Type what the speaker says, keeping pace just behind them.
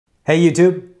Hey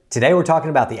YouTube, today we're talking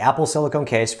about the Apple Silicone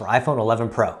Case for iPhone 11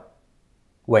 Pro.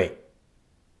 Wait,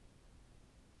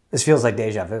 this feels like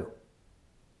deja vu.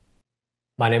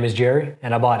 My name is Jerry,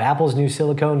 and I bought Apple's new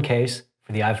silicone case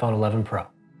for the iPhone 11 Pro.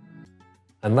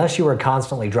 Unless you are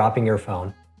constantly dropping your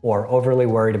phone or overly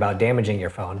worried about damaging your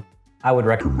phone, I would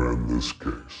recommend this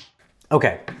case.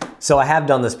 Okay, so I have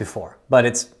done this before, but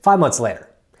it's 5 months later.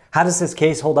 How does this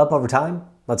case hold up over time?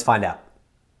 Let's find out.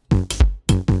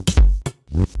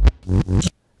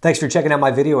 Thanks for checking out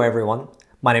my video, everyone.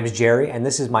 My name is Jerry, and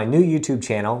this is my new YouTube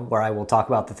channel where I will talk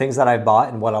about the things that I've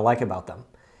bought and what I like about them.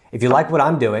 If you like what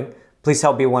I'm doing, please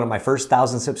help be one of my first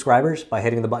 1,000 subscribers by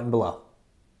hitting the button below.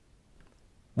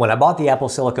 When I bought the Apple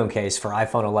Silicone Case for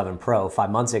iPhone 11 Pro 5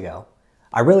 months ago,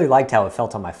 I really liked how it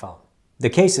felt on my phone.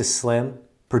 The case is slim,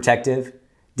 protective,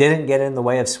 didn't get in the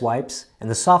way of swipes,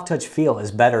 and the soft touch feel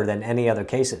is better than any other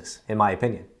cases, in my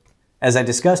opinion. As I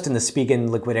discussed in the Spigen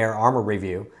Liquid Air Armor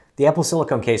review, the Apple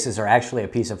Silicone cases are actually a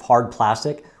piece of hard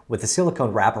plastic with a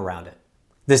silicone wrap around it.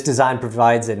 This design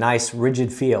provides a nice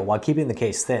rigid feel while keeping the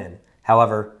case thin.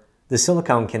 However, the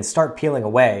silicone can start peeling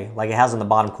away like it has on the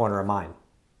bottom corner of mine.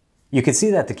 You can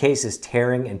see that the case is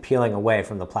tearing and peeling away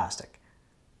from the plastic.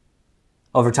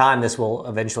 Over time, this will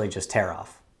eventually just tear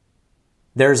off.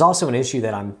 There is also an issue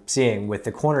that I'm seeing with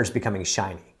the corners becoming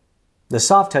shiny. The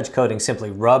soft touch coating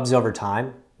simply rubs over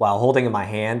time while holding in my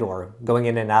hand or going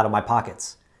in and out of my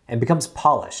pockets, and becomes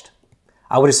polished.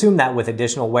 I would assume that with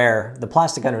additional wear, the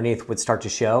plastic underneath would start to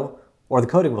show, or the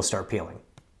coating will start peeling.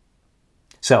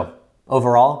 So,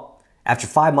 overall, after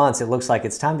 5 months, it looks like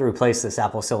it's time to replace this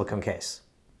Apple Silicone case.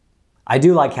 I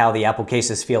do like how the Apple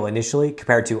cases feel initially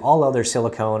compared to all other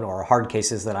silicone or hard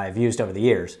cases that I have used over the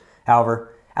years.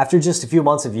 However, after just a few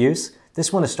months of use,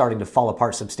 this one is starting to fall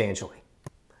apart substantially.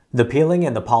 The peeling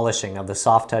and the polishing of the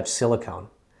soft touch silicone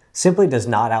simply does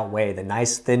not outweigh the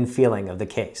nice thin feeling of the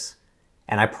case,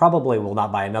 and I probably will not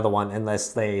buy another one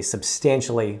unless they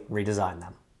substantially redesign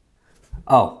them.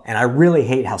 Oh, and I really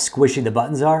hate how squishy the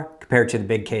buttons are compared to the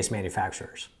big case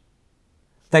manufacturers.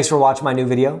 Thanks for watching my new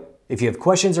video. If you have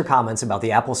questions or comments about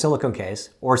the Apple Silicone Case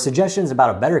or suggestions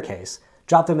about a better case,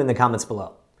 drop them in the comments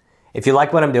below. If you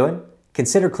like what I'm doing,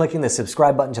 consider clicking the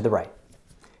subscribe button to the right.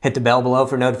 Hit the bell below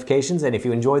for notifications, and if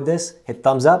you enjoyed this, hit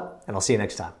thumbs up, and I'll see you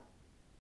next time.